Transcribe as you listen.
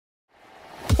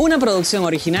Una producción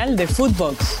original de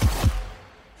Footbox.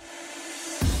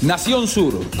 Nación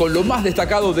Sur, con lo más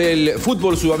destacado del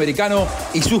fútbol sudamericano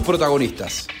y sus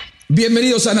protagonistas.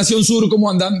 Bienvenidos a Nación Sur,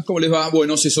 ¿cómo andan? ¿Cómo les va?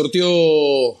 Bueno, se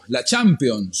sorteó la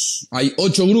Champions. Hay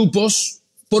 8 grupos.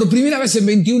 Por primera vez en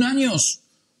 21 años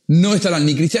no estarán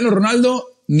ni Cristiano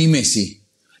Ronaldo ni Messi.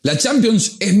 ¿La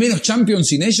Champions es menos Champions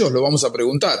sin ellos? Lo vamos a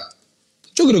preguntar.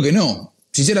 Yo creo que no.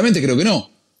 Sinceramente creo que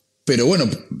no. Pero bueno,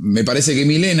 me parece que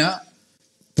Milena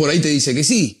por ahí te dice que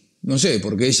sí. No sé,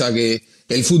 porque ella que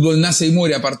el fútbol nace y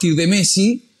muere a partir de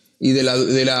Messi y de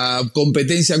la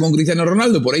competencia con Cristiano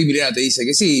Ronaldo, por ahí Milena te dice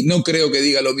que sí. No creo que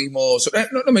diga lo mismo.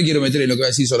 No me quiero meter en lo que va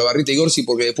a decir Solabarrieta y Gorsi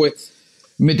porque después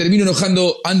me termino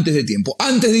enojando antes de tiempo.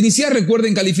 Antes de iniciar,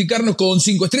 recuerden calificarnos con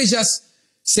 5 estrellas,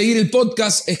 seguir el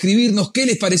podcast, escribirnos qué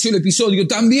les pareció el episodio.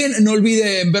 También no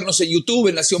olviden vernos en YouTube,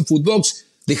 en Nación Footbox,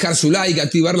 dejar su like,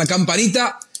 activar la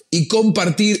campanita y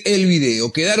compartir el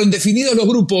video. Quedaron definidos los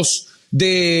grupos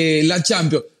de la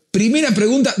Champions. Primera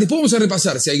pregunta, después vamos a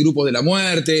repasar si hay grupos de la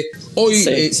muerte. Hoy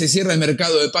se cierra el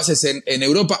mercado de pases en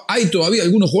Europa. Hay todavía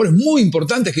algunos jugadores muy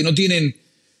importantes que no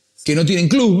tienen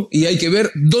club y hay que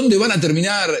ver dónde van a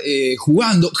terminar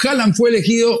jugando. Haaland fue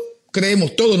elegido,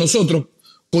 creemos todos nosotros,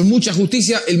 con mucha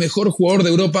justicia, el mejor jugador de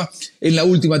Europa en la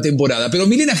última temporada. Pero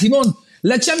Milena Gimón,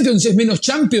 ¿la Champions es menos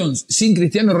Champions sin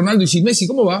Cristiano Ronaldo y sin Messi?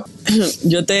 ¿Cómo va?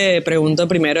 Yo te pregunto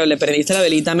primero, le prendiste la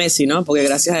velita a Messi, ¿no? Porque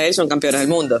gracias a él son campeones del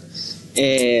mundo.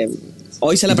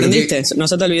 Hoy se la prendiste, no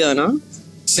se te olvidó, ¿no?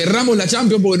 Cerramos la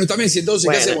Champions porque no está Messi, entonces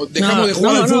bueno, ¿qué hacemos? ¿Dejamos de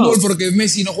jugar al fútbol porque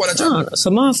Messi no juega la Champions? No,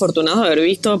 somos afortunados de haber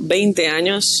visto 20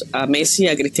 años a Messi y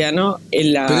a Cristiano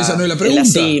en la, pero esa no es la pregunta. En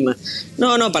la cima.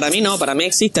 No, para mí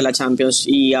existe la Champions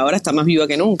y ahora está más viva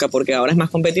que nunca porque ahora es más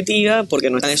competitiva porque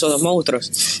no están esos dos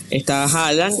monstruos. Está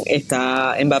Haaland,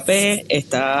 está Mbappé,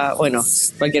 está, bueno,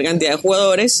 cualquier cantidad de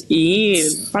jugadores y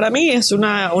para mí es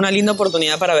una linda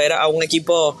oportunidad para ver a un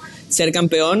equipo ser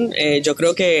campeón. Yo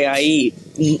creo que ahí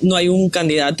no hay un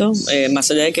candidato, más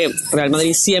allá de que Real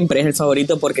Madrid siempre es el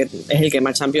favorito porque es el que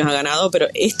más Champions ha ganado, pero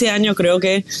este año creo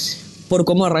que por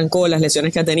cómo arrancó, las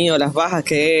lesiones que ha tenido, las bajas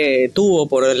que tuvo,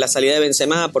 por la salida de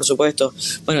Benzema, por supuesto,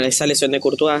 bueno, esa lesión de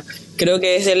Courtois, creo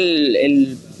que es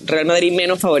el Real Madrid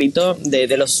menos favorito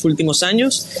de los últimos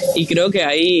años y creo que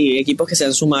hay equipos que se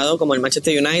han sumado como el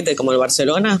Manchester United, como el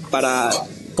Barcelona, para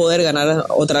poder ganar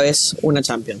otra vez una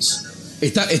Champions.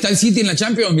 ¿Está el City en la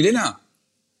Champions, Milena?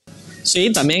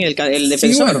 Sí, también el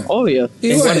defensor, bueno, obvio.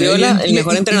 Es Guardiola, el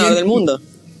mejor entrenador del mundo.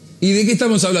 ¿Y de qué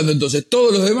estamos hablando entonces?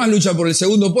 Todos los demás luchan por el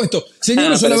segundo puesto.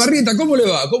 Señor Solabarrieta, ¿cómo le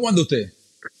va? ¿Cómo anda usted?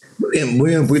 Muy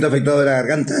bien, un poquito afectado de la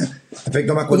garganta.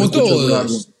 Afecto más cuando como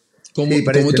todos. Como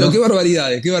todos. ¿No? Qué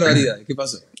barbaridades. ¿Qué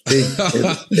pasó? Sí,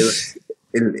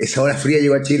 esa hora fría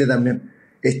llegó a Chile también.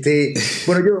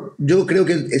 Bueno, yo creo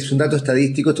que es un dato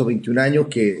estadístico estos 21 años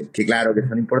que claro, que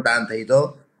son importantes y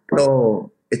todo,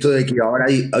 pero esto de que ahora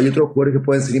hay otros jugadores que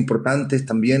pueden ser importantes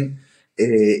también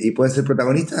y pueden ser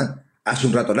protagonistas. Hace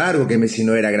un rato largo que Messi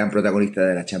no era gran protagonista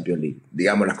de la Champions League.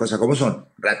 Digamos las cosas como son.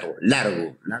 Rato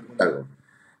largo.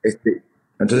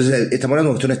 Entonces estamos hablando de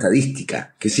una cuestión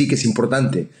estadística, que sí que es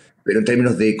importante, pero en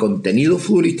términos de contenido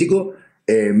futbolístico,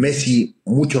 Messi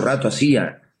mucho rato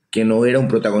hacía que no era un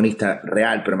protagonista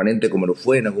real, permanente, como lo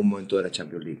fue en algún momento de la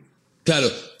Champions League. Claro,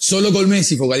 solo con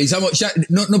Messi focalizamos. Ya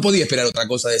no podía esperar otra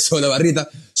cosa de Solabarrieta.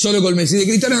 Solo con Messi. De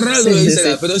Cristiano Ronaldo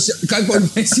pero acá con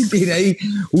Messi tiene ahí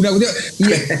una cuestión.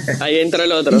 Ahí entra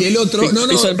el otro. Y el otro,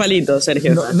 Pisó el palito,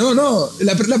 Sergio. No.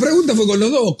 La pregunta fue con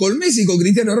los dos, con Messi y con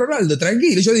Cristiano Ronaldo.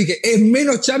 Tranquilo. Yo dije, es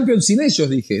menos Champions sin ellos,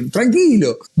 dije.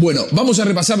 Tranquilo. Bueno, vamos a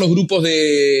repasar los grupos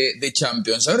de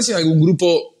Champions. A ver si hay algún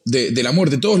grupo de la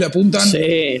muerte. Todos le apuntan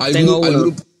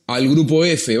al grupo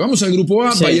F. Vamos al grupo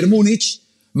A, Bayern Múnich,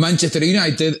 Manchester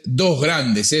United, dos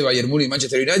grandes, Bayern Múnich y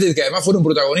Manchester United, que además fueron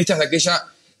protagonistas de aquella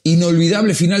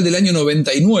inolvidable final del año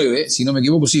 99, si no me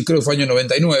equivoco, sí, creo que fue año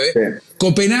 99, sí.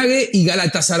 Copenhague y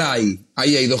Galatasaray.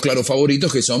 Ahí hay dos claros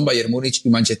favoritos que son Bayern Múnich y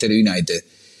Manchester United.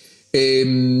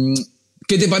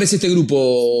 ¿Qué te parece este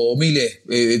grupo, Mile?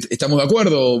 ¿Estamos de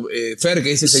acuerdo, Fer,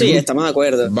 que ese es el grupo? Sí, estamos de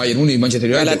acuerdo. Bayern Múnich y Manchester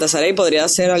United. Galatasaray podría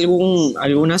ser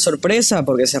alguna sorpresa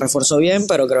porque se reforzó bien,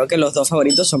 pero creo que los dos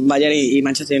favoritos son Bayern y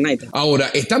Manchester United.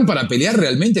 Ahora, ¿están para pelear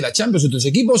realmente la Champions estos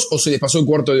equipos o se les pasó el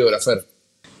cuarto de hora, Fer?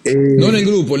 No en el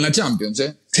grupo, en la Champions,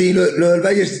 ¿eh? Sí, lo del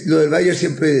Bayern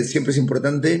siempre es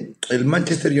importante. El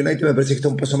Manchester United me parece que está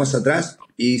un paso más atrás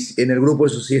y en el grupo,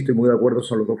 eso sí, estoy muy de acuerdo,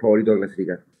 son los dos favoritos de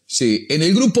clasificar. Sí, en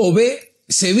el grupo B,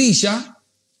 Sevilla,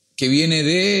 que viene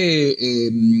de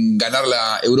ganar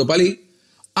la Europa League.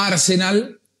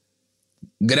 Arsenal,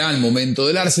 gran momento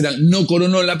del Arsenal, no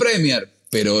coronó en la Premier,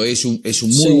 pero es un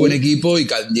muy buen equipo y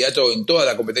candidato en toda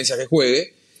la competencia que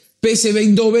juegue. PSV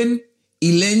Eindhoven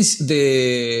y Lens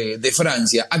de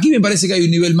Francia. Aquí me parece que hay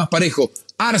un nivel más parejo.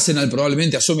 Arsenal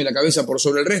probablemente asome la cabeza por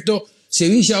sobre el resto.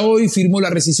 Sevilla hoy firmó la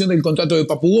rescisión del contrato de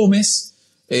Papu Gómez.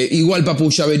 Igual Papu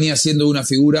ya venía siendo una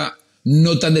figura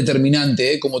no tan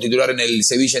determinante como titular en el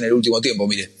Sevilla en el último tiempo,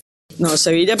 mire. No,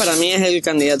 Sevilla para mí es el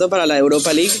candidato para la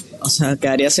Europa League, o sea,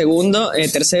 quedaría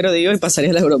tercero digo, y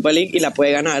pasaría a la Europa League y la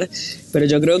puede ganar, pero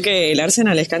yo creo que el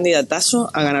Arsenal es candidatazo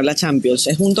a ganar la Champions.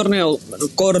 Es un torneo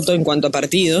corto en cuanto a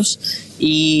partidos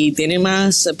y tiene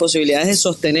más posibilidades de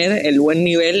sostener el buen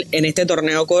nivel en este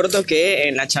torneo corto que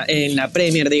en la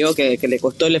Premier, digo, que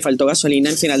le faltó gasolina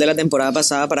al final de la temporada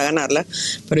pasada para ganarla,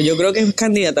 pero yo creo que es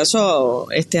candidatazo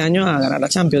este año a ganar la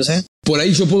Champions, ¿eh? Por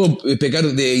ahí yo puedo pecar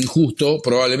de injusto,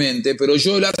 probablemente, pero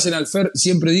yo el Arsenal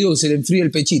siempre digo que se le enfría el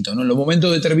pechito, ¿no? En los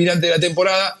momentos determinantes de la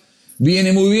temporada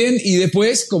viene muy bien y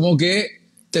después como que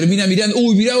termina mirando,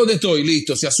 mirá dónde estoy,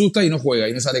 listo, se asusta y no juega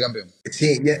y no sale campeón.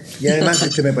 Sí, y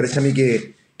además me parece a mí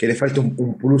que le falta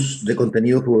un plus de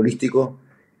contenido futbolístico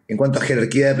en cuanto a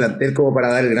jerarquía de plantel como para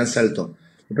dar el gran salto.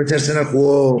 Me parece que Arsenal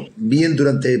jugó bien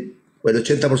durante el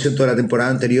 80% de la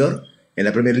temporada anterior en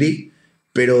la Premier League,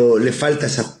 pero le falta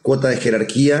esa cuota de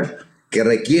jerarquía que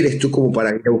requieres tú como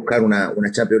para ir a buscar una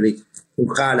Champions League. Un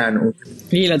Haaland.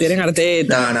 Sí, la tienen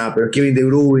Arteta. No, pero Kevin De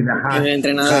Bruyne,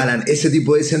 Haaland, ese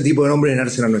tipo de nombres en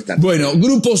Arsenal no están. Bueno,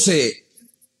 Grupo C,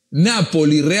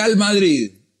 Napoli, Real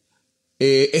Madrid,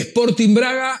 Sporting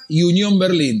Braga y Unión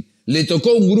Berlín. Le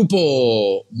tocó un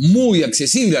grupo muy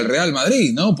accesible al Real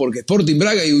Madrid, ¿no? Porque Sporting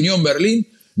Braga y Unión Berlín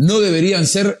no deberían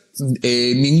ser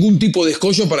ningún tipo de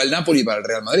escollo para el Napoli y para el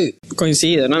Real Madrid.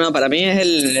 Coincido, no, para mí es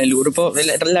el grupo,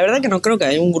 la verdad que no creo que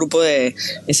haya un grupo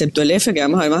excepto el F, que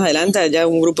vamos a ver más adelante, haya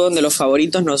un grupo donde los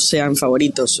favoritos no sean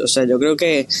favoritos. O sea, yo creo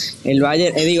que el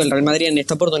Bayern, el Real Madrid en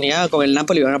esta oportunidad con el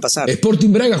Napoli van a pasar.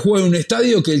 Sporting Braga juega en un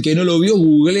estadio que el que no lo vio,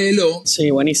 googleelo.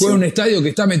 Sí, buenísimo. Juega en un estadio que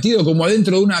está metido como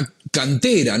adentro de una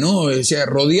cantera, ¿no? O sea,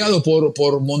 rodeado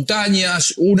por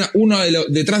montañas,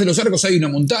 detrás de los arcos hay una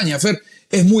montaña, Fer.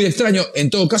 Es muy extraño, en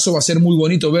todo caso va a ser muy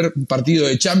bonito ver un partido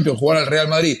de Champions jugar al Real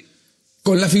Madrid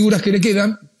con las figuras que le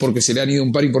quedan, porque se le han ido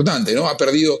un par importante, ¿no? Ha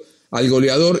perdido al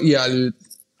goleador y al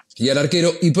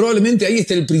arquero, y probablemente ahí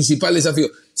esté el principal desafío.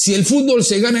 Si el fútbol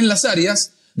se gana en las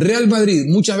áreas, Real Madrid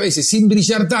muchas veces sin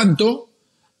brillar tanto,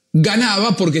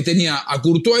 ganaba porque tenía a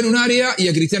Courtois en un área y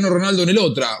a Cristiano Ronaldo en el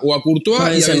otra, o a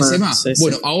Courtois y a Benzema. Sí,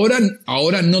 bueno, sí.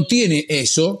 Ahora no tiene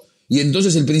eso, y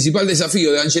entonces el principal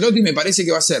desafío de Ancelotti me parece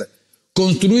que va a ser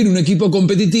construir un equipo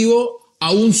competitivo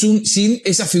aún sin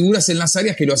esas figuras en las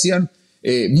áreas que lo hacían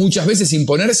muchas veces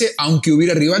imponerse, aunque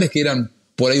hubiera rivales que eran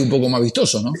por ahí un poco más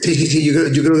vistosos, ¿no? Sí, yo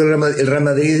creo que el Real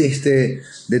Madrid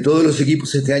de todos los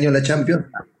equipos este año en la Champions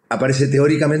aparece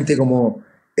teóricamente como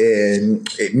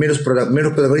menos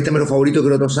protagonista, menos favorito que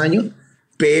los otros años,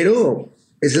 pero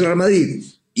es el Real Madrid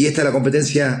y esta es la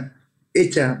competencia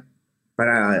hecha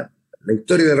para la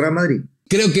historia del Real Madrid.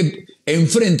 Creo que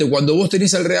enfrente, cuando vos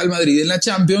tenés al Real Madrid en la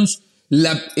Champions,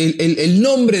 el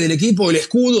nombre del equipo, el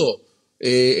escudo,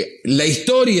 la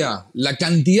historia, la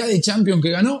cantidad de Champions que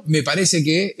ganó, me parece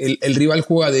que el rival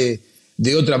juega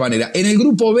de otra manera. En el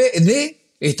grupo D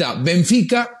está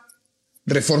Benfica,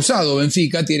 reforzado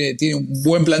Benfica, tiene un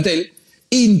buen plantel,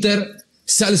 Inter,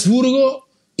 Salzburgo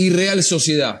y Real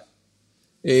Sociedad.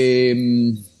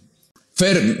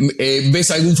 Fer,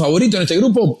 ¿ves algún favorito en este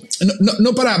grupo?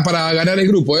 No para ganar el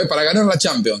grupo, para ganar la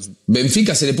Champions.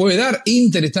 ¿Benfica se le puede dar?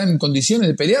 ¿Inter está en condiciones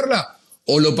de pelearla?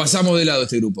 ¿O lo pasamos de lado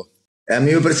este grupo? A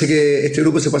mí me parece que este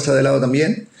grupo se pasa de lado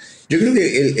también. Yo creo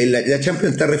que la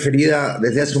Champions está referida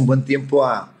desde hace un buen tiempo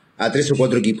a 3 o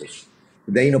 4 equipos.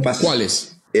 De ahí no pasa.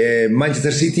 ¿Cuáles?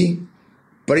 Manchester City,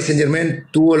 Paris Saint-Germain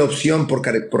tuvo la opción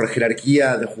por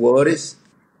jerarquía de jugadores.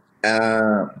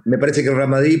 Me parece que el Real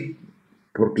Madrid,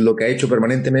 por lo que ha hecho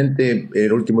permanentemente en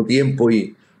el último tiempo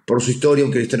y por su historia,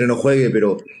 aunque la historia no juegue,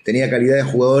 pero tenía calidad de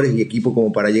jugadores y equipo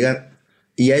como para llegar.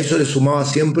 Y a eso le sumaba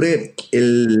siempre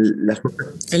el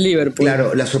Liverpool.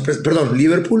 Claro,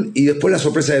 Liverpool y después la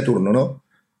sorpresa de turno, ¿no?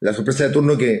 La sorpresa de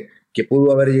turno que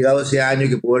pudo haber llegado ese año y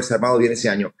que pudo haberse armado bien ese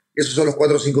año. Esos son los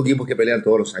 4 o 5 equipos que pelean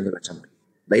todos los años la Champions.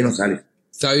 De ahí no sale.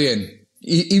 Está bien.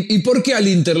 ¿Y por qué al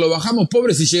Inter lo bajamos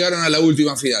pobres y llegaron a la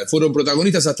última final? Fueron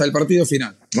protagonistas hasta el partido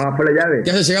final. No, fue la llave.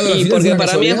 ¿Que haya llegado a la final? Porque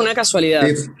para mí es una casualidad.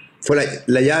 Sí, fue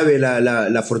la llave,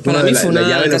 la fortuna de la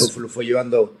llave lo fue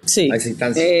llevando a esa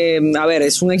instancia. A ver,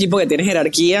 es un equipo que tiene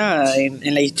jerarquía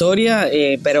en la historia,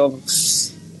 pero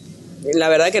la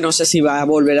verdad que no sé si va a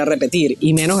volver a repetir,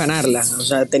 y menos ganarla, o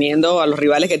sea, teniendo a los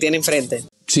rivales que tiene enfrente.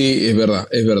 Sí, es verdad.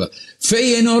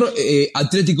 Feyenoord,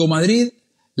 Atlético Madrid,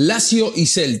 Lazio y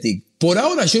Celtic. por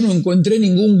ahora yo no encontré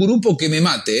ningún grupo que me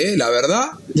mate, la verdad.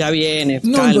 Ya viene,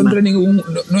 No calma. encontré ningún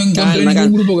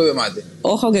grupo que me mate.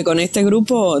 Ojo que con este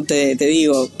grupo, te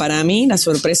digo, para mí la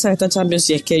sorpresa de esta Champions,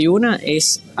 si es que hay una,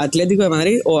 es Atlético de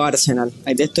Madrid o Arsenal.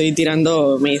 Ahí te estoy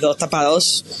tirando mis dos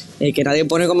tapados, que nadie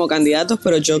pone como candidatos,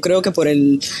 pero yo creo que por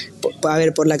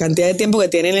la cantidad de tiempo que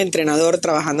tiene el entrenador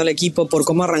trabajando el equipo, por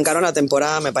cómo arrancaron la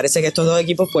temporada, me parece que estos dos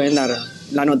equipos pueden dar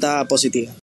la nota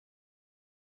positiva.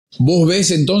 ¿Vos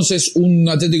ves entonces un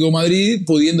Atlético de Madrid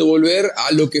pudiendo volver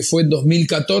a lo que fue en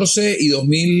 2014 y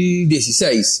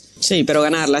 2016? Sí, pero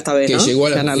ganarla esta vez, que ¿no? llegó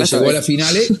a las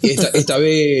finales, esta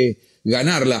vez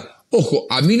ganarla. Ojo,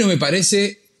 a mí no me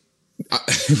parece,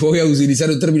 voy a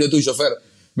utilizar un término tuyo, Fer,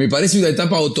 me parece una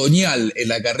etapa otoñal en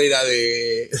la carrera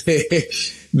de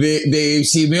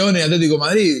Simeone y Atlético de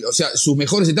Madrid. O sea, sus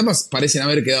mejores etapas parecen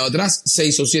haber quedado atrás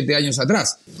 6 o 7 años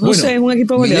atrás. No sé, es un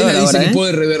equipo goleador dice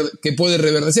ahora, que puede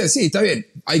reverdecer. Sí, está bien.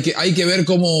 Hay que ver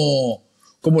cómo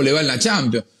le va en la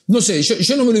Champions. No sé,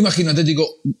 yo no me lo imagino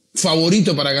Atlético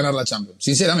favorito para ganar la Champions,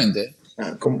 sinceramente.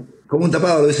 Como un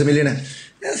tapado, lo dice Milena.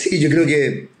 Sí, yo creo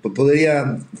que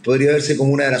podría verse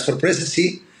como una de las sorpresas,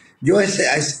 sí. Yo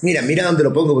mira dónde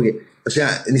lo pongo, porque, o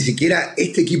sea, ni siquiera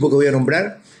este equipo que voy a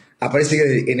nombrar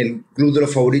aparece en el club de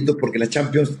los favoritos, porque la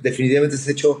Champions definitivamente se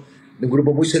ha hecho de un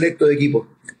grupo muy selecto de equipos.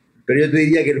 Pero yo te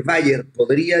diría que el Bayern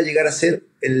podría llegar a ser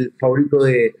el favorito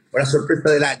o la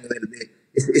sorpresa del año,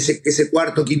 ese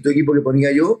cuarto, quinto equipo que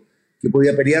ponía yo, que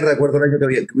podía pelear de acuerdo al año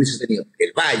que hubiese tenido.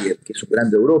 El Bayern, que es un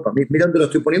grande de Europa. Mira dónde lo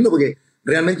estoy poniendo, porque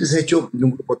realmente se ha hecho de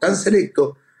un grupo tan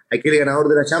selecto, aquel ganador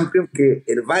de la Champions, que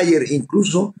el Bayern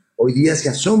incluso hoy día se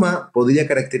asoma, podría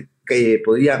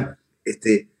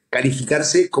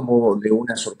calificarse como de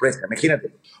una sorpresa. Imagínate.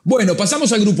 Bueno,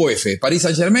 pasamos al grupo F. Paris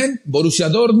Saint-Germain, Borussia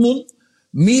Dortmund,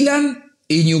 Milan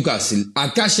y Newcastle.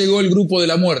 Acá llegó el grupo de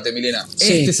la muerte, Milena.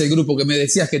 Sí. Este es el grupo que me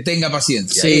decías que tenga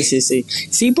paciencia. Sí.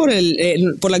 Sí, por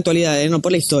la actualidad, no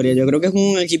por la historia. Yo creo que es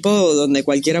un equipo donde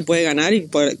cualquiera puede ganar y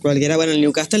cualquiera, bueno, el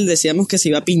Newcastle decíamos que se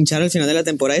iba a pinchar al final de la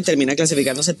temporada y termina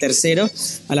clasificándose tercero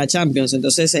a la Champions.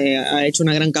 Entonces ha hecho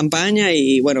una gran campaña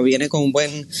y bueno, viene con un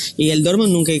buen... Y el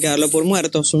Dortmund nunca hay que darlo por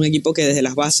muerto. Es un equipo que desde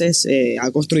las bases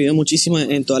ha construido muchísimo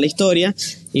en toda la historia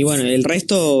y bueno, el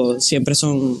resto siempre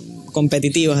son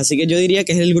competitivos, así que yo diría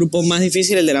que es el grupo más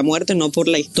difícil, el de la muerte, no por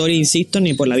la historia, insisto,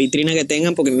 ni por la vitrina que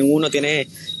tengan, porque ninguno tiene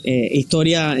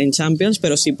historia en Champions,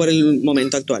 pero sí por el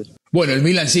momento actual. Bueno, el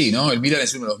Milan sí, ¿no? El Milan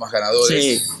es uno de los más ganadores,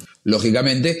 sí,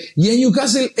 lógicamente, y el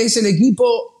Newcastle es el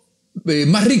equipo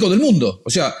más rico del mundo, o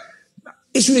sea,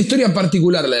 es una historia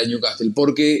particular la de Newcastle,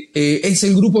 porque es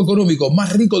el grupo económico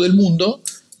más rico del mundo,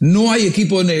 no hay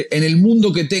equipo en el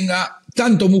mundo que tenga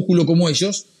tanto músculo como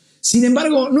ellos. Sin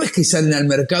embargo, no es que salen al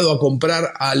mercado a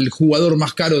comprar al jugador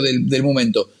más caro del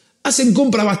momento. Hacen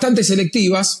compras bastante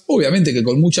selectivas, obviamente que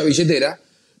con mucha billetera,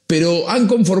 pero han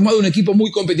conformado un equipo muy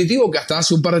competitivo que hasta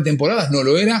hace un par de temporadas no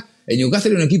lo era. El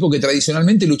Newcastle era un equipo que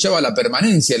tradicionalmente luchaba a la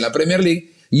permanencia en la Premier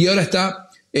League y ahora está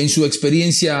en su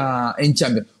experiencia en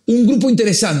Champions. Un grupo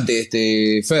interesante,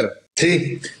 Fer.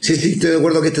 Sí, estoy de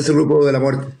acuerdo que este es el grupo de la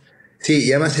muerte. Sí,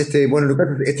 y además, bueno, el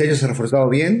Newcastle este año se ha reforzado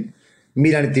bien.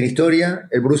 Milan tiene historia,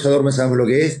 el Borussia Dortmund sabemos lo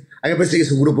que es. A mí me parece que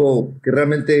es un grupo que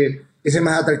realmente es el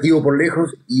más atractivo por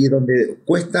lejos y donde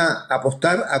cuesta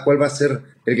apostar a cuál va a ser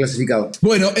el clasificado.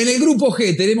 Bueno, en el grupo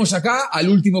G tenemos acá al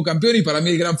último campeón y para mí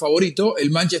el gran favorito,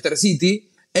 el Manchester City.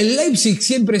 El Leipzig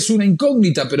siempre es una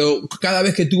incógnita, pero cada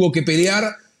vez que tuvo que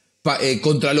pelear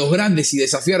contra los grandes y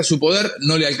desafiar su poder,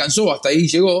 no le alcanzó, hasta ahí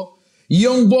llegó.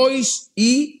 Young Boys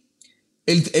y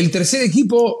el tercer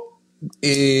equipo...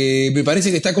 me parece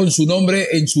que está con su nombre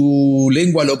en su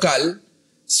lengua local,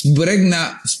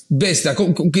 Sbregna Vesta.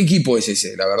 ¿Qué equipo es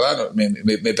ese? La verdad,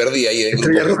 me perdí ahí.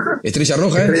 ¿Estrella Roja? ¿Estrella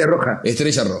Roja? Estrella Roja.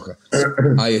 Estrella Roja.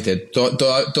 Ahí está.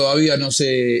 Todavía no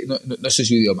sé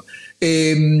su idioma.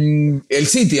 El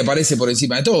City aparece por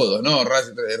encima de todo, ¿no?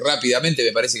 Rápidamente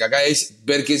me parece que acá es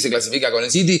ver quién se clasifica con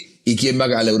el City y quién va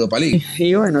a la Europa League.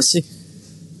 Y bueno, sí.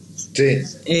 Sí.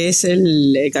 Es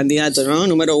el candidato, ¿no?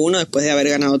 Número uno después de haber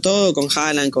ganado todo con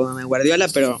Haaland, con Guardiola,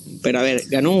 pero a ver,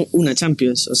 ganó una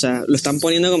Champions, o sea, lo están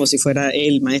poniendo como si fuera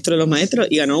el maestro de los maestros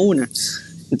y ganó una.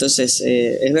 Entonces,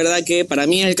 es verdad que para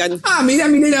mí el candidato...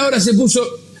 Milena ahora se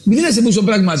puso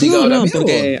pragmática. No, ahora. no,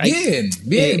 porque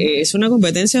bien. Es una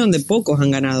competencia donde pocos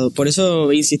han ganado. Por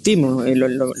eso insistimos,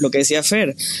 lo que decía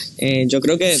Fer. Yo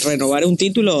creo que renovar un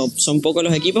título, son pocos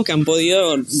los equipos que han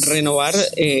podido renovar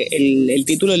el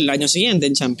título el año siguiente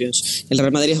en Champions. El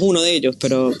Real Madrid es uno de ellos,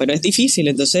 pero es difícil.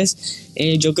 Entonces,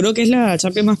 yo creo que es la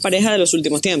Champions más pareja de los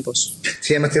últimos tiempos.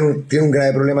 Sí, además tiene un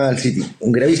grave problema al City,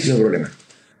 un gravísimo problema.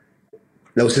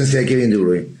 La ausencia de Kevin De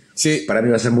Bruyne. Sí. Para mí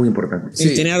va a ser muy importante. Sí.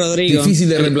 Y tiene a Rodrigo. Difícil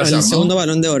de reemplazar, el segundo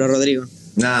Balón de Oro, Rodrigo.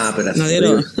 Nah, pero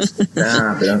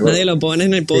Nadie lo pone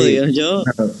en el podio. Sí.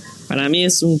 Para mí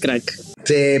es un crack.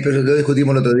 Sí, pero lo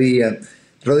discutimos el otro día.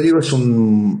 Rodrigo es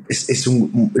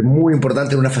muy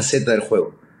importante en una faceta del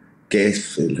juego, que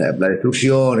es la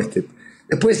destrucción.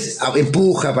 Después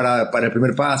empuja para el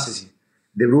primer pase. Sí.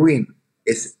 De Bruyne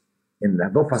en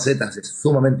las dos facetas es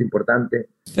sumamente importante.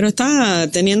 Pero está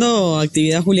teniendo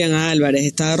actividad Julián Álvarez,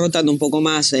 está rotando un poco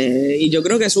más. Y yo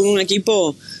creo que es un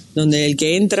equipo donde el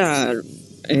que entra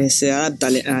se adapta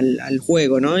al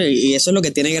juego, ¿no? Y eso es lo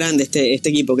que tiene grande este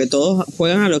equipo, que todos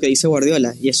juegan a lo que dice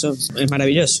Guardiola, y eso es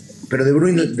maravilloso. Pero De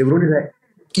Bruyne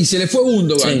y se le fue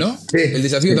Gundogan, sí. ¿no? Sí, el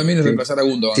desafío también es reemplazar a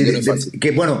Gundogan, sí, que no es fácil.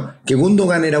 Que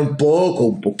Gundogan era un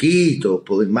poquito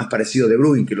más parecido a De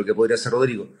Bruyne que lo que podría ser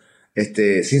Rodrigo,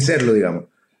 sin serlo, digamos.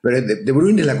 Pero De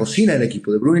Bruyne es la cocina del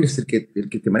equipo. De Bruyne es el que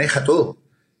te maneja todo,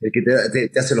 el que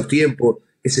te hace los tiempos,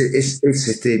 es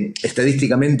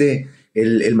estadísticamente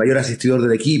el mayor asistidor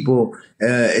del equipo,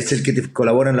 es el que te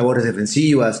colabora en labores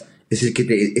defensivas, es el que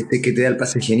te da el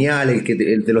pase genial,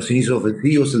 el de los inicios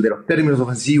ofensivos, el de los términos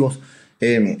ofensivos.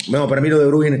 Bueno, para mí lo de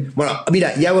Bruyne... Bueno,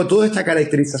 mira, y hago toda esta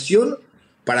caracterización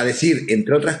para decir,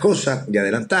 entre otras cosas, y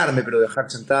adelantarme, pero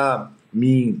dejar sentada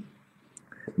mi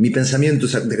pensamiento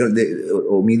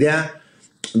o mi idea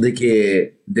de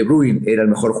que De Bruyne era el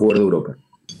mejor jugador de Europa.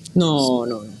 No.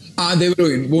 Ah, De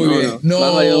Bruyne, muy bien. No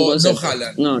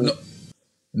Haaland.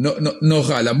 No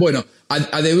Haaland. Bueno,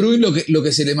 a De Bruyne lo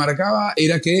que se le marcaba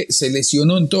era que se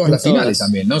lesionó en todas las finales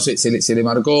también, ¿no? Se le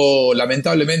marcó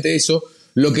lamentablemente eso,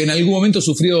 lo que en algún momento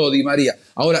sufrió Di María.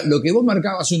 Ahora, lo que vos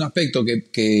marcabas un aspecto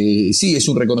que sí es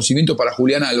un reconocimiento para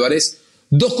Julián Álvarez.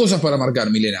 Dos cosas para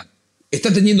marcar, Milena.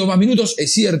 Está teniendo más minutos,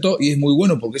 es cierto, y es muy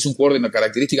bueno porque es un jugador de unas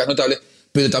características notables,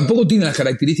 pero tampoco tiene las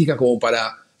características como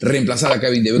para reemplazar a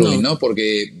Kevin De Bruyne, ¿no?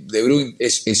 Porque De Bruyne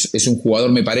es un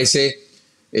jugador, me parece,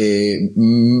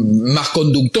 más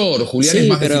conductor. Julián es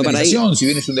más de finalización, si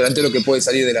bien es un delantero que puede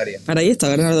salir del área. Para ahí está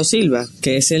Bernardo Silva,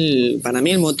 que es para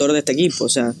mí el motor de este equipo. O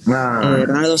sea,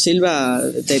 Bernardo Silva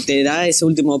te da ese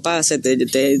último pase,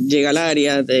 te llega al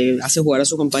área, te hace jugar a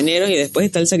sus compañeros, y después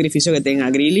está el sacrificio que tenga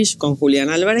Grealish con Julián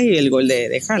Álvarez y el gol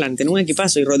de Haaland. Tiene un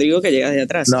equipazo, y Rodrigo que llega desde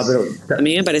atrás. No, pero a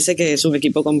mí me parece que es un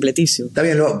equipo completísimo. Está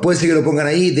bien, puede ser que lo pongan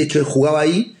ahí. De hecho, él jugaba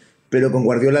ahí, pero con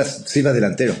Guardiola Silva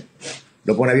delantero.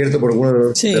 Lo pone abierto por alguno de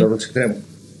los dos extremos.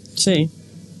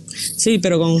 Sí,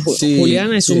 pero con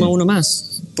Julián le suma uno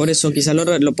más. Por eso quizás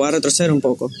lo pueda retroceder un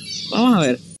poco. Vamos a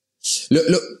ver.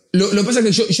 Lo que pasa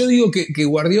es que yo digo que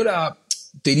Guardiola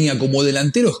tenía como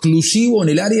delantero exclusivo en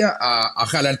el área a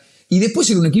Haaland. Y después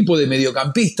era un equipo de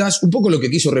mediocampistas, un poco lo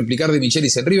que quiso replicar de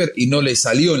Michelis en River y no le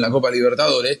salió en la Copa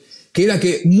Libertadores, que era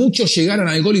que muchos llegaran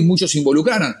al gol y muchos se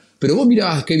involucraran. Pero vos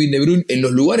mirabas a Kevin De Bruyne en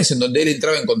los lugares en donde él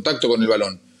entraba en contacto con el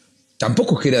balón.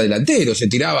 Tampoco es que era delantero, se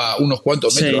tiraba unos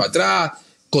cuantos metros atrás,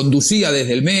 conducía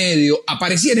desde el medio,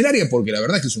 aparecía en el área, porque la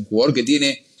verdad es que es un jugador que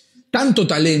tiene tanto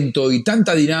talento y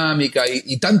tanta dinámica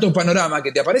y tanto panorama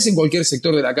que te aparece en cualquier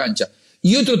sector de la cancha.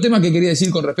 Y otro tema que quería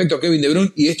decir con respecto a Kevin De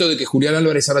Bruyne y esto de que Julián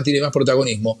Álvarez ahora tiene más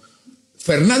protagonismo,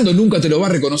 Fernando nunca te lo va a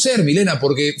reconocer, Milena,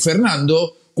 porque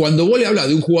Fernando, cuando vos le hablas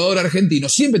de un jugador argentino,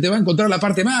 siempre te va a encontrar la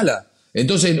parte mala.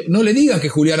 Entonces no le digas que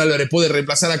Julián Álvarez puede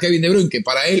reemplazar a Kevin De Bruyne, que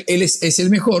para él es el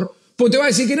mejor, pues te va a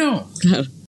decir que no. Claro.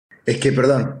 Es que,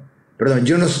 perdón,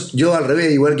 yo al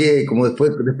revés, igual que como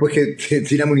después que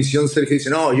tira munición, Sergio dice,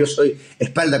 no, yo soy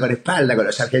espalda con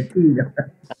los argentinos.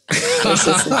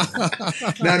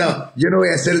 Yo no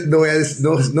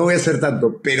voy a hacer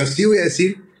tanto, pero sí voy a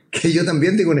decir que yo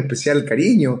también tengo un especial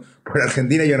cariño por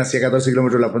Argentina. Yo nací a 14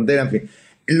 kilómetros de la frontera, en fin.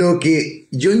 Lo que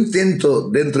yo intento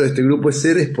dentro de este grupo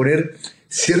es poner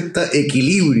cierto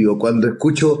equilibrio cuando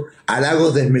escucho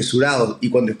halagos desmesurados y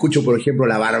cuando escucho, por ejemplo,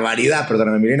 la barbaridad,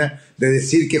 perdóname Milena, de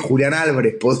decir que Julián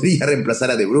Álvarez podría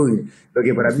reemplazar a De Bruyne, lo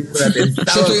que para mí fue un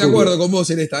atentado. Yo estoy de acuerdo con vos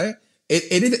en esta, ¿eh?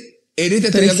 En este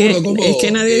estoy de acuerdo con vos. Es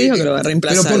que nadie dijo que lo va a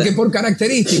reemplazar. Pero porque por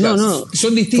características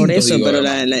son distintos. Por eso, digo, pero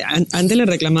antes le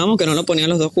reclamamos que no lo ponían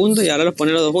los dos juntos y ahora los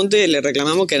pone los dos juntos y le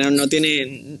reclamamos que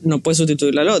no puede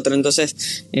sustituirlo al otro.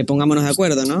 Entonces, pongámonos de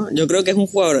acuerdo, ¿no? Yo creo que es un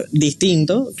jugador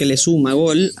distinto que le suma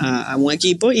gol a un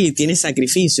equipo y tiene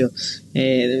sacrificio.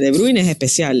 De Bruyne es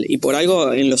especial y por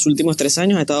algo en los últimos 3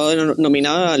 años ha estado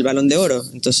nominado al Balón de Oro.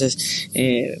 Entonces,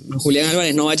 Julián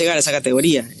Álvarez no va a llegar a esa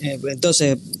categoría.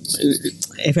 Entonces,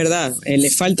 es verdad,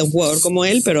 le falta un jugador como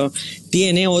él, pero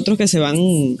tiene otros que se van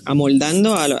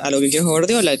amoldando a lo que quiere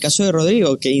Guardiola. El caso de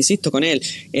Rodrigo, que insisto con él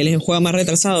juega más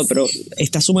retrasado, pero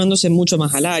está sumándose mucho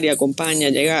más al área, acompaña,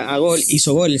 llega a gol,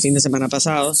 hizo gol el fin de semana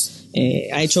pasado,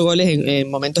 ha hecho goles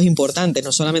en momentos importantes,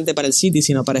 no solamente para el City,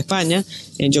 sino para España.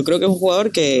 Yo creo que es un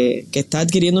jugador que está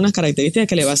adquiriendo unas características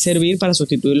que le va a servir para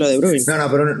sustituirlo a De Bruyne.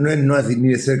 No, pero no es ni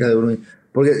de cerca de Bruyne.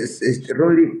 Porque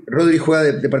Rodri juega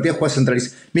de partida, juega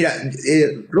centralizado. Mira,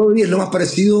 Rodri es lo más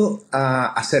parecido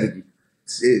a Sergi.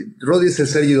 Rodri es el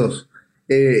Sergi 2.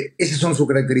 Esas son sus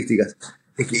características.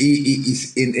 Y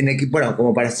en equipo, bueno,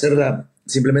 como para hacer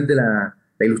simplemente la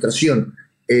ilustración,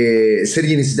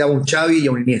 Sergi necesitaba un Xavi y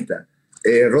un Iniesta.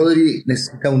 Rodri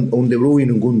necesita un De Bruyne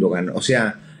y un Gundogan. O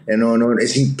sea, no,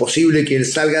 es imposible que él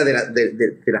salga de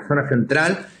la zona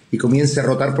central y comience a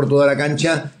rotar por toda la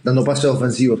cancha dando pases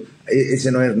ofensivos.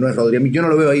 Ese no es Rodri. Yo no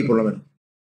lo veo ahí, por lo menos.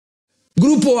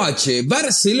 Grupo H,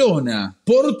 Barcelona,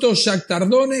 Porto, Shakhtar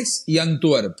Donetsk y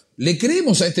Antwerp. ¿Le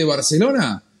creemos a este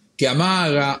Barcelona que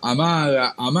amaga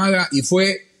y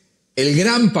fue el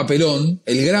gran papelón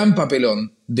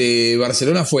de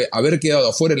Barcelona fue haber quedado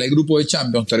afuera en el grupo de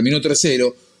Champions, terminó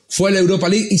 3-0, fue a la Europa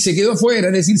League y se quedó afuera,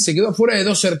 es decir, se quedó afuera de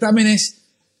 2 certámenes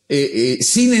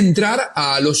sin entrar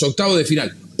a los octavos de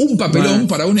final. Un papelón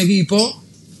para un equipo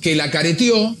que la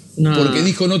careteó porque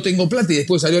dijo no tengo plata y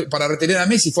después salió para retener a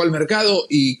Messi, fue al mercado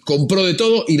y compró de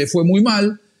todo y le fue muy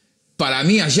mal. Para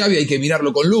mí a Xavi hay que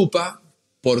mirarlo con lupa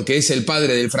porque es el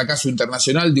padre del fracaso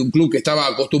internacional de un club que estaba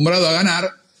acostumbrado a ganar.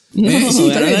 Sí,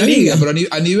 está bien la liga, pero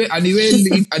a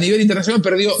nivel internacional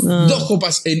perdió 2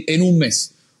 copas en un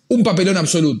mes. Un papelón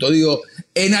absoluto. Digo,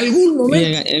 en algún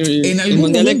momento,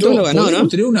 podemos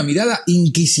tener una mirada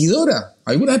inquisidora.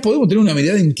 ¿Alguna vez podemos tener una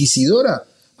mirada inquisidora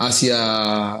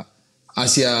hacia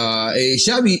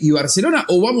Xavi y Barcelona?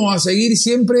 ¿O vamos a seguir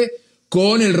siempre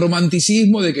con el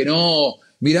romanticismo de que no,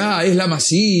 mirá, es la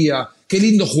Masía, qué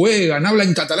lindo juegan, habla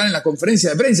en catalán en la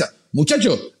conferencia de prensa?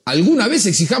 Muchacho, alguna vez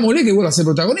exijámosle que vuelva a ser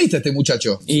protagonista este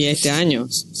muchacho. Y este año,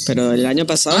 pero el año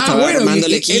pasado estaba armando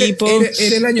el equipo.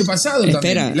 Era el año pasado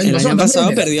Espera, también. El año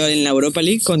pasado perdió en la Europa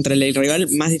League contra el rival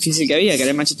más difícil que había, que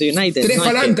era el Manchester United. 3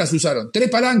 palancas usaron, 3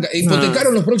 palancas.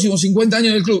 Hipotecaron los próximos 50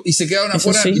 años del club y se quedaron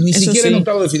afuera ni siquiera en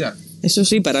octavo de final. Eso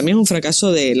sí, para mí es un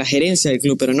fracaso de la gerencia del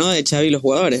club, pero no de Xavi y los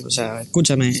jugadores. O sea,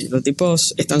 escúchame, los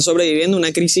tipos están sobreviviendo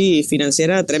una crisis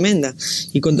financiera tremenda.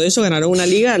 Y con todo eso ganaron una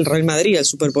liga al Real Madrid, al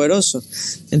superpoderoso.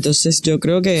 Entonces yo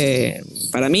creo que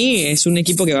para mí es un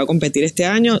equipo que va a competir este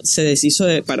año. Se deshizo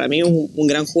de, para mí, un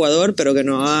gran jugador, pero que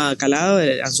no ha calado,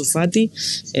 Ansu Fati.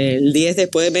 El 10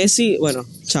 después de Messi, bueno,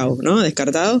 chao, ¿no?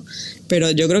 Descartado.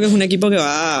 Pero yo creo que es un equipo que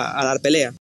va a dar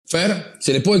pelea. Fer,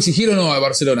 ¿se le puede exigir o no a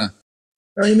Barcelona?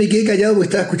 No, yo me quedé callado porque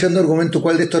estaba escuchando argumentos.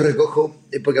 ¿Cuál de estos recojo?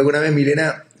 Porque alguna vez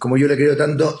Milena, como yo le creo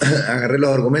tanto, agarré los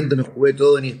argumentos, me jugué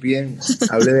todo en ESPN,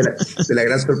 hablé de la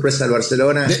gran sorpresa del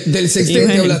Barcelona. Del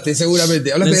sextete hablaste,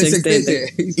 seguramente. Hablaste del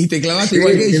sextete y te clavaste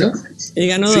igual que ella. Y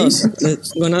ganó 2.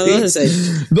 Ganó 2 de 6.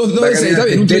 2 de 6, está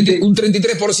bien, un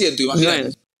 33%,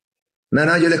 imagínate.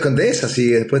 No, yo les conté esa, sí.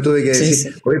 Después tuve que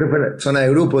decir, porque esto fue la zona de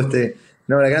grupo.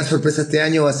 No, la gran sorpresa este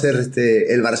año va a ser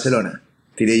el Barcelona.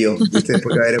 Tiré yo, ¿viste?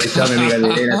 Después de haber escuchado a mi amiga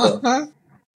Milena todo.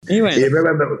 Y después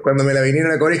cuando me la vinieron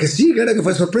a cobrar, dije, sí, claro que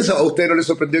fue sorpresa. ¿O a usted no le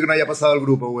sorprendió que no haya pasado el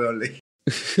grupo, weón?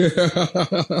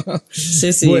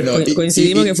 Sí, bueno,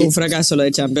 coincidimos que fue un fracaso lo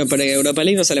de Champions, pero en Europa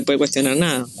League no se le puede cuestionar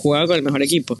nada. Jugaba con el mejor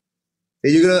equipo.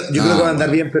 Yo creo que va a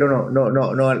andar bien, pero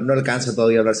no alcanza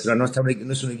todavía el Barcelona.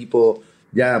 No es un equipo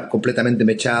ya completamente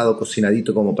mechado,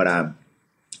 cocinadito como para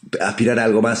aspirar a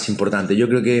algo más importante. Yo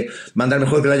creo que va a andar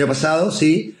mejor que el año pasado,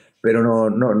 sí, pero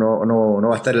no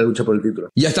va a estar en la lucha por el título.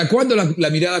 ¿Y hasta cuándo la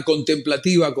mirada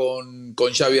contemplativa con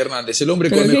Xavi Hernández? El hombre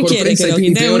con mejor prensa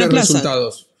y peores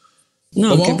resultados.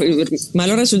 No, que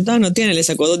malos resultados no tiene. Le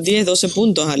sacó 10, 12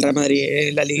 puntos al Real Madrid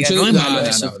en la Liga. No es malo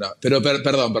eso. Pero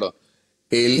perdón.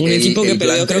 Un equipo que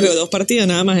perdió creo que 2 partidos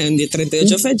nada más en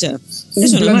 38 fechas. Un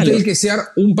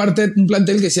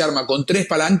plantel que se arma con 3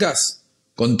 palancas,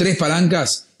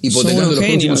 hipotecando los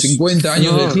próximos 50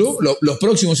 años del club, los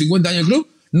próximos 50 años del club,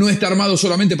 no está armado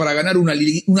solamente para ganar una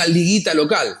liguita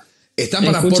local. Está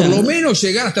para por lo menos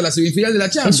llegar hasta la semifinal de la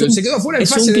Champions. Se quedó fuera en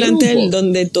fase de grupo. Es un plantel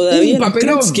donde todavía los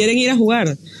cracks quieren ir a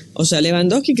jugar. O sea,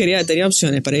 Lewandowski tenía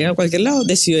opciones para ir a cualquier lado,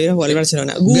 decidió ir a jugar al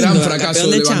Barcelona. Gran fracaso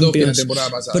de Lewandowski en la temporada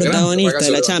pasada. Protagonista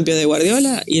de la Champions de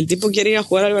Guardiola, y el tipo quiere ir a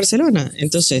jugar al Barcelona.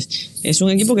 Entonces, es un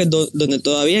equipo donde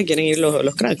todavía quieren ir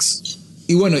los cracks.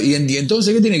 Y bueno, y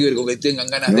entonces, ¿qué tiene que ver con que tengan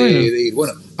ganas de ir?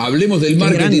 Bueno, hablemos del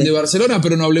marketing de Barcelona,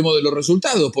 pero no hablemos de los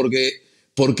resultados,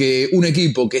 porque un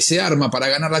equipo que se arma para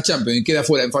ganar la Champions y queda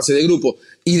fuera en fase de grupo,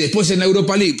 y después en la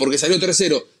Europa League, porque salió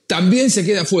tercero, también se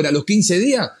queda fuera a los 15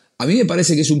 días, a mí me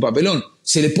parece que es un papelón.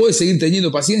 ¿Se le puede seguir teniendo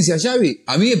paciencia a Xavi?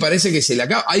 A mí me parece que se le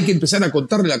acaba. Hay que empezar a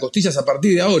contarle las costillas a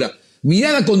partir de ahora.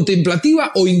 ¿Mirada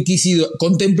contemplativa o inquisidora?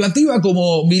 ¿Contemplativa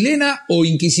como Milena o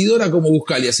inquisidora como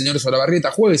Buscalia? Señor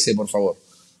Solabarrieta, juéguese, por favor.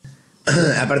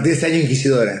 A partir de este año,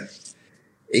 inquisidora.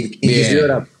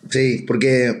 Inquisidora, sí,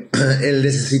 porque él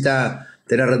necesita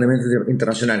tener rendimiento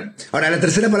internacional. Ahora, la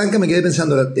tercera palanca me quedé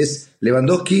pensando, es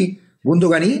Lewandowski,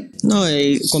 Gundogan. No,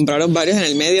 y compraron varios en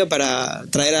el medio para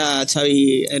traer a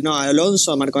Xavi, a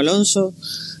Alonso, a Marco Alonso,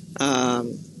 a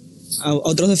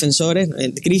otros defensores,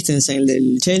 Christensen, el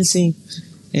del Chelsea.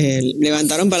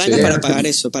 Levantaron palancas para pagar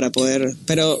eso, para poder.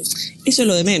 Pero eso es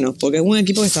lo de menos, porque es un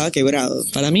equipo que estaba quebrado.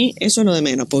 Para mí, eso es lo de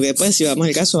menos, porque después, si vamos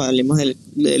al caso, hablemos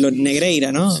de lo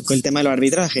Negreira, ¿no? Con el tema del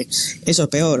arbitraje. Eso es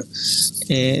peor.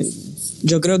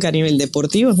 Yo creo que a nivel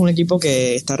deportivo es un equipo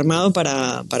que está armado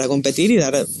para competir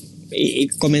y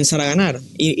comenzar a ganar.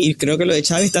 Y creo que lo de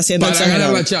Xavi está haciendo para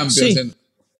ganar la Champions. Sí.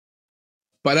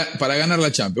 Para ganar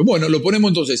la Champions. Bueno, lo ponemos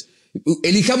entonces.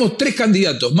 Elijamos 3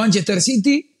 candidatos. Manchester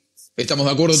City. ¿Estamos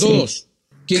de acuerdo todos?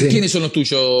 ¿Quiénes son los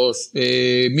tuyos,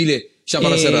 Mile? Ya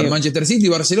para cerrar. Manchester City,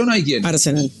 Barcelona y ¿quién?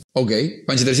 Arsenal. Ok.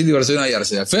 Manchester City, Barcelona y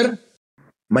Arsenal. ¿Fer?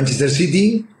 Manchester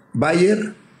City,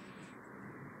 Bayern.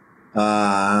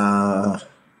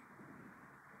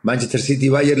 Manchester City,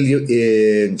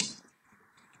 Bayern.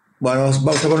 Bueno,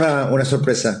 vamos a poner una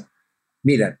sorpresa.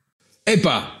 Milan.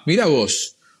 Epa, mira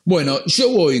vos. Bueno, yo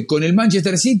voy con el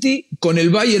Manchester City, con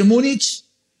el Bayern Múnich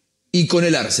y con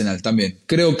el Arsenal también.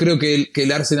 Creo que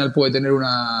el Arsenal puede tener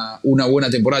una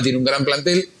buena temporada, tiene un gran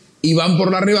plantel y van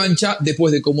por la revancha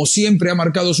después de, como siempre ha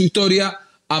marcado su historia,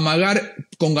 amagar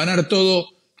con ganar todo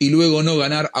y luego no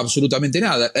ganar absolutamente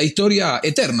nada. La historia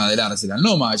eterna del Arsenal,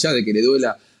 no más allá de que le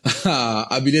duela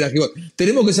a Milena Gibón.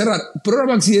 Tenemos que cerrar.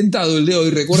 Programa accidentado el de hoy.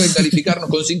 Recuerden calificarnos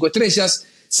con 5 estrellas,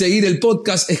 seguir el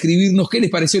podcast, escribirnos qué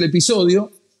les pareció el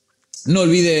episodio. No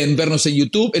olviden vernos en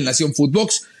YouTube, en Nación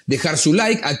Footbox, dejar su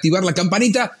like, activar la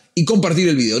campanita y compartir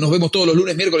el video. Nos vemos todos los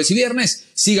lunes, miércoles y viernes.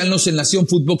 Síganos en Nación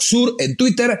Footbox Sur, en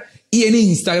Twitter y en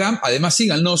Instagram. Además,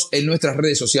 síganos en nuestras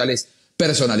redes sociales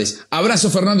personales.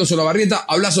 Abrazo Fernando Solabarrieta,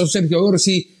 abrazo Sergio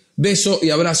Gorsi, beso y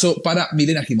abrazo para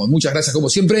Milena Gimón. Muchas gracias como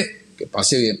siempre, que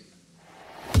pase bien.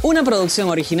 Una producción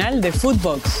original de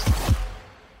Footbox.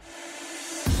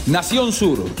 Nación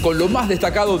Sur, con lo más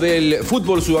destacado del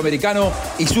fútbol sudamericano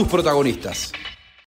y sus protagonistas.